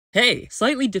Hey,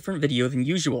 slightly different video than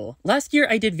usual. Last year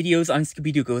I did videos on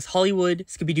Scooby-Doo Goes Hollywood,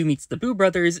 Scooby-Doo Meets the Boo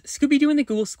Brothers, Scooby-Doo and the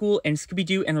Ghoul School, and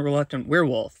Scooby-Doo and the Reluctant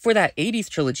Werewolf. For that 80s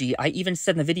trilogy, I even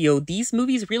said in the video, these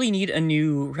movies really need a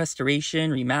new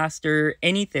restoration, remaster,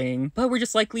 anything, but we're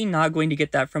just likely not going to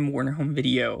get that from Warner Home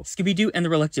Video. Scooby-Doo and the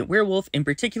Reluctant Werewolf in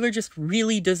particular just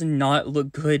really does not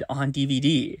look good on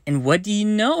DVD. And what do you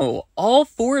know? All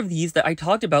four of these that I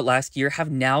talked about last year have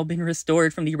now been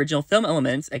restored from the original film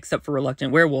elements, except for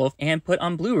Reluctant Werewolf, and put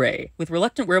on Blu-ray, with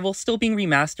Reluctant Werewolf still being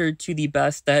remastered to the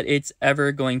best that it's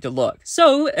ever going to look.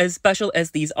 So, as special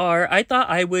as these are, I thought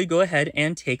I would go ahead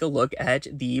and take a look at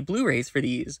the Blu-rays for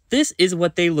these. This is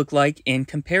what they look like in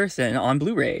comparison on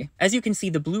Blu-ray. As you can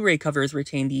see, the Blu-ray covers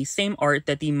retain the same art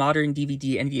that the modern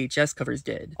DVD and VHS covers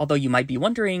did. Although you might be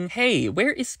wondering, hey,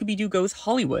 where is Scooby-Doo Goes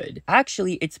Hollywood?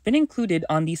 Actually, it's been included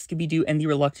on the Scooby-Doo and the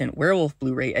Reluctant Werewolf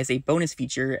Blu-ray as a bonus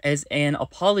feature as an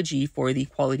apology for the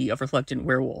quality of Reluctant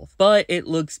Werewolf. But it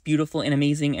looks beautiful and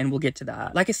amazing, and we'll get to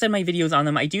that. Like I said in my videos on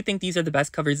them, I do think these are the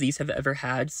best covers these have ever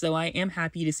had, so I am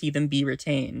happy to see them be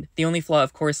retained. The only flaw,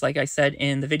 of course, like I said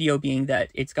in the video, being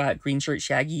that it's got green shirt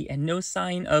Shaggy and no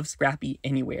sign of Scrappy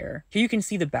anywhere. Here you can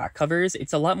see the back covers.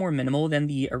 It's a lot more minimal than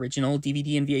the original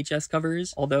DVD and VHS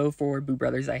covers, although for Boo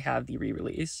Brothers I have the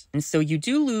re-release. And so you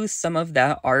do lose some of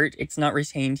that art. It's not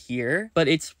retained here, but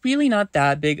it's really not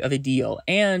that big of a deal.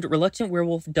 And Reluctant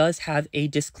Werewolf does have a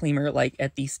disclaimer like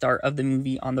at the start of the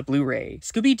movie on the Blu-ray.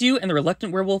 Scooby-Doo and the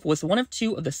Reluctant Werewolf was one of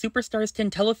two of the Superstars 10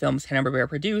 telefilms Hanna-Barbera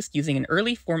produced using an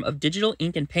early form of digital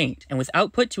ink and paint, and was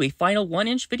output to a final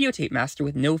 1-inch videotape master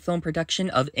with no film production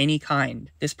of any kind.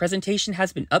 This presentation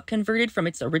has been upconverted from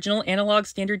its original analog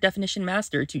standard definition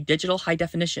master to digital high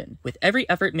definition, with every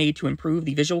effort made to improve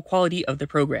the visual quality of the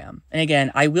program. And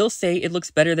again, I will say it looks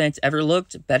better than it's ever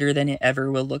looked, better than it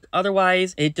ever will look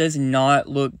otherwise. It does not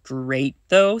look great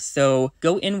though, so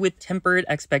go in with tempered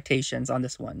expectations on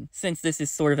this one. Since this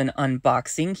is sort of an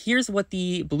unboxing, here's what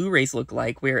the Blu-rays look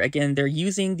like, where again they're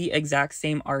using the exact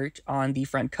same art on the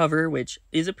front cover, which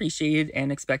is appreciated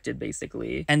and expected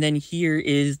basically. And then here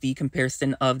is the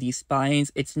comparison of the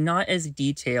spines. It's not as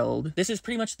detailed. This is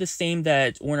pretty much the same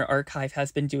that Warner Archive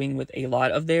has been doing with a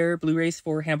lot of their Blu-rays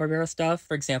for Hanna-Barbera stuff.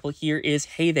 For example, here is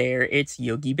Hey There, It's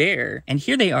Yogi Bear. And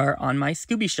here they are on my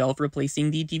Scooby shelf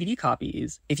replacing the DVD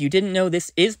copies. If you didn't know,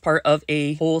 this is part of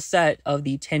a whole set of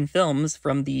the 10 films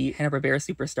from the Hanna-Barbera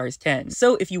Superstars 10.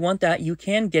 So if you want that, you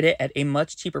can get it at a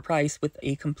much cheaper price with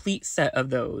a complete set of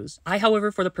those. I,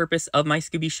 however, for the purpose of my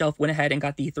Scooby shelf, went ahead and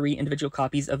got the 3 individual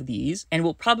copies of these, and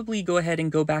will probably go ahead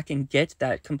and go back and get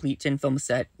that complete 10 film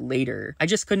set later. I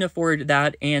just couldn't afford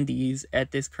that and these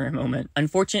at this current moment.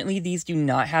 Unfortunately, these do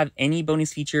not have any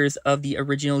bonus features of the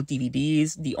original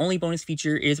DVDs. The only bonus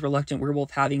feature is Reluctant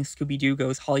Werewolf having Scooby-Doo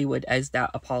Goes Hollywood as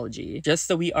that apology. Just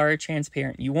so we are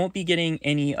transparent, you won't be getting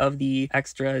any of the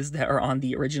extras that are on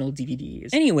the original DVDs.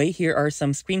 Anyway, here are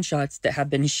some screenshots that have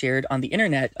been shared on the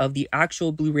internet of the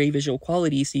actual Blu-ray visual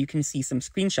quality, so you can see some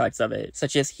screenshots of it.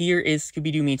 Such as here is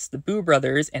Scooby-Doo Meets the Boo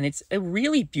Brothers, and it's a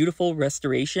really beautiful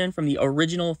restoration from the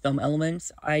original film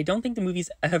elements. I don't think the movies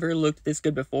ever looked this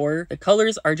good before. The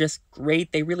colors are just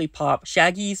great. They really pop.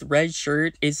 Shaggy's red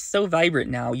shirt is so vibrant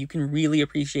now. You can really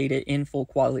appreciate it in full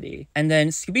quality. And then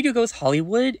Scooby-Doo Goes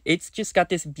Hollywood, it's just got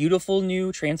this beautiful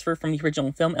new transfer from the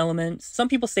original film elements. Some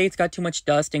people say it's got too much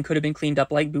dust and could have been cleaned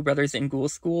up like Boo Brothers and Ghoul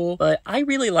School, but I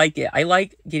really like it. I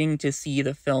like getting to see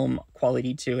the film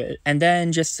quality to it. And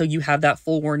then just so you have that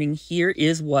full warning, here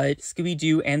is what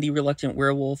Scooby-Doo and the Reluctant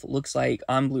Werewolf looks like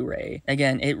on Blu-ray.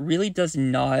 Again, it really does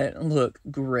not look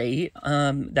great.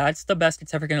 That's the best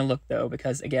it's ever gonna look though,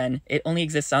 because again, it only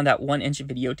exists on that 1-inch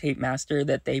videotape master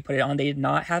that they put it on. They did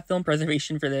not have film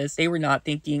preservation for this. They were not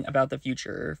thinking about the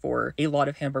future for a lot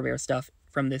of Hanna-Barbera stuff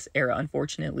from this era,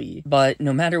 unfortunately. But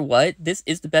no matter what, this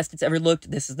is the best it's ever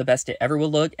looked. This is the best it ever will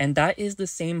look, and that is the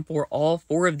same for all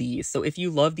 4 of these. So if you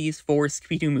love these 4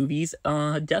 Scooby-Doo movies,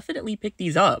 definitely pick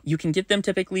these up. You can get them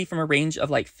typically from a range of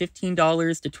like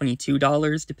 $15 to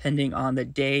 $22, depending on the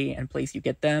day and place you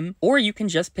get them. Or you can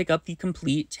just pick up the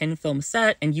complete 10 film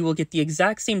set, and you will get the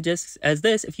exact same discs as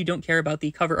this if you don't care about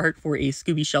the cover art for a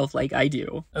Scooby shelf like I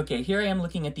do. Okay, here I am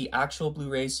looking at the actual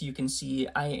Blu-rays, so you can see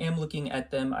I am looking at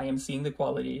them. I am seeing the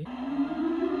quality.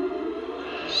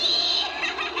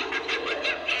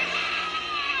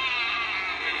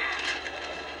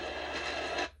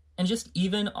 And just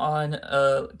even on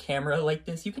a camera like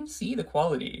this, you can see the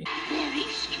quality. Very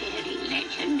scary,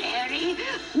 legendary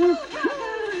Boo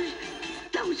Brothers.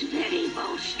 Those very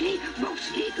mostly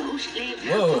ghostly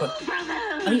Whoa. Boo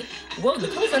Brothers. I mean, whoa, the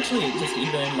colors actually just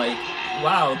even like,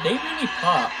 wow, they really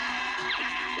pop.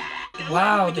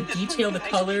 Wow, the detail, the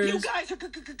colors. You guys are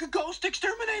ghost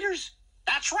exterminators.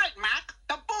 That's That's right, Mac.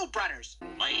 The Boo Brothers.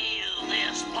 Feel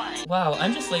this play. Wow,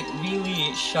 I'm just like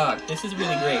really shocked. This is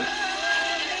really great.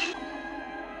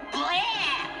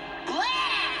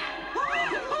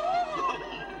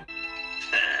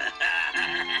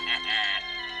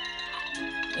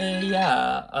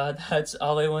 That's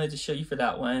all I wanted to show you for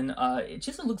that one. It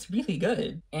just looks really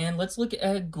good. And let's look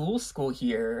at Ghoul School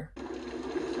here.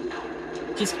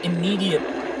 Just immediate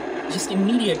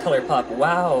color pop.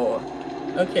 Wow.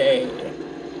 Okay.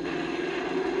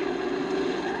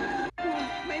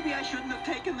 Maybe I shouldn't have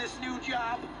taken this new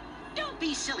job. Don't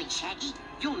be silly, Shaggy.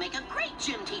 You'll make a great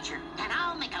gym teacher, and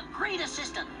I'll make a great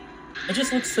assistant. It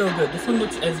just looks so good. This one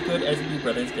looks as good as Blue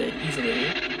Brothers did, easily.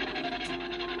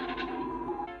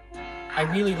 I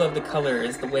really love the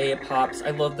colors, the way it pops.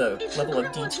 I love the level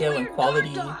of detail and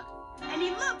quality. And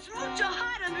he looks mucho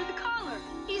hot under the collar.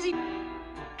 Easy.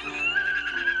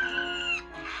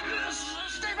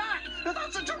 Stay back!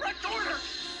 That's a direct order!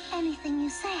 Anything you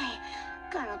say,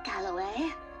 Colonel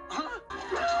Calloway. Huh?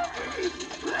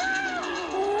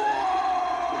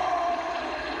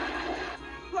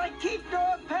 Like, keep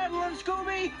dog paddling,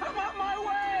 Scooby! I'm on my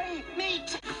way! Me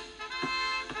too.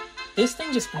 This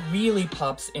thing just really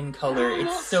pops in color.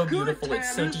 It's so beautiful,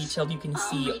 it's so detailed. You can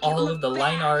see all of the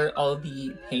line art, all of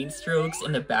the paint strokes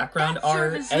in the background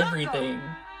art, everything.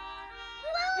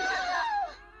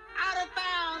 Out of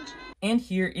bounds! And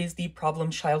here is the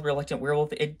problem child Reluctant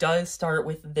Werewolf. It does start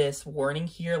with this warning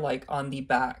here, like on the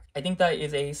back. I think that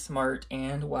is a smart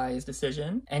and wise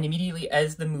decision. And immediately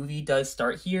as the movie does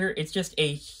start here, it's just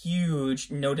a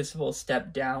huge noticeable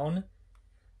step down.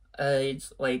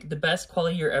 It's like the best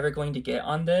quality you're ever going to get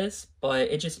on this, but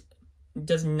it just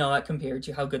does not compare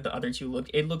to how good the other two look.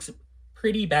 It looks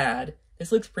pretty bad.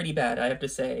 This looks pretty bad, I have to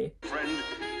say. Friend,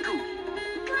 go!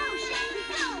 Go, Shaggy,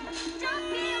 go!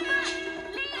 Don't be a mutt!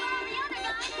 Leave all the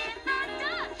other guys in the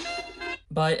dust!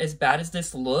 But as bad as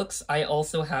this looks, I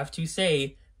also have to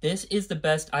say, this is the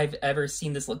best I've ever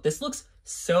seen this look. This looks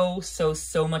so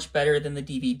much better than the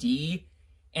DVD.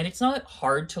 And it's not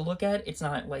hard to look at. It's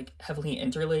not like heavily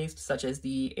interlaced, such as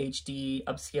the HD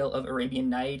upscale of Arabian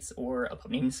Nights or a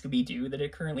pup named Scooby-Doo that are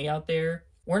currently out there.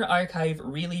 Warner Archive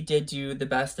really did do the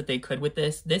best that they could with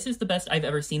this. This is the best I've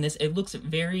ever seen this. It looks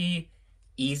very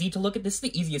easy to look at. This is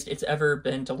the easiest it's ever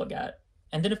been to look at.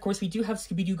 And then of course we do have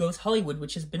Scooby-Doo Goes Hollywood,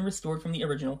 which has been restored from the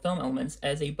original film elements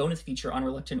as a bonus feature on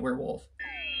Reluctant Werewolf.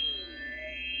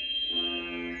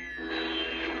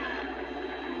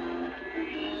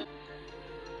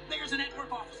 There's the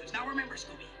network offices. Now remember,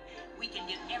 Scooby, we can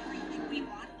get everything we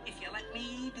want if you let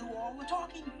me do all the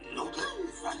talking.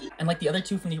 And like the other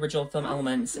two from the original film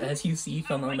elements, as you see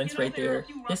film elements right there,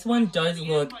 this one does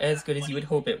look as good as you would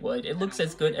hope it would. It looks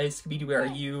as good as Scooby-Doo Where Are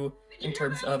You in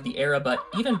terms of the era, but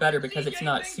even better because it's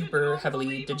not super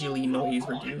heavily digitally noise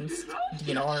reduced,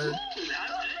 DNR.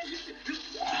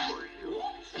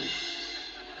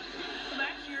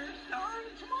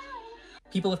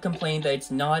 People have complained that it's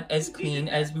not as clean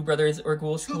as Boo Brothers or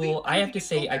Ghoul School. I have to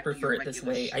say I prefer it this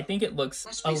way. I think it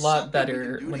looks a lot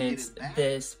better when it's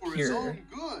this pure.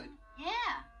 Yeah,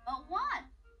 but what?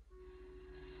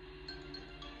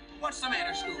 What's the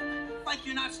matter, Scoob? Like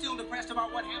you're not still depressed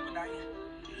about what happened, are you?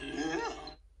 Yeah.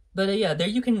 But yeah, there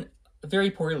you can,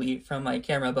 very poorly from my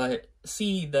camera, but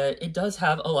see that it does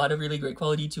have a lot of really great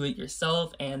quality to it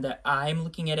yourself, and that I'm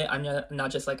looking at it, I'm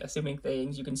not just like assuming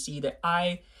things. You can see that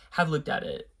I have looked at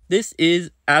it. This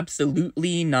is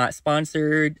absolutely not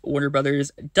sponsored. Warner Brothers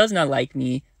does not like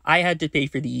me. I had to pay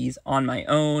for these on my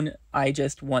own. I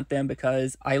just want them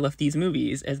because I love these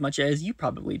movies as much as you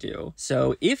probably do.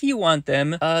 So if you want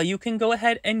them, you can go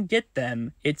ahead and get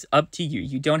them. It's up to you.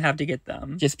 You don't have to get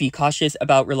them. Just be cautious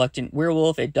about Reluctant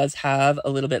Werewolf. It does have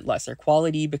a little bit lesser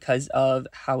quality because of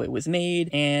how it was made,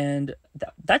 and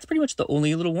that's pretty much the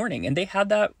only little warning. And they had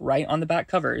that right on the back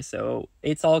cover, so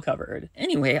it's all covered.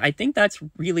 Anyway, I think that's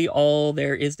really all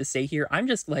there is to say here. I'm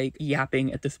just like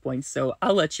yapping at this point, so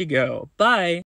I'll let you go. Bye!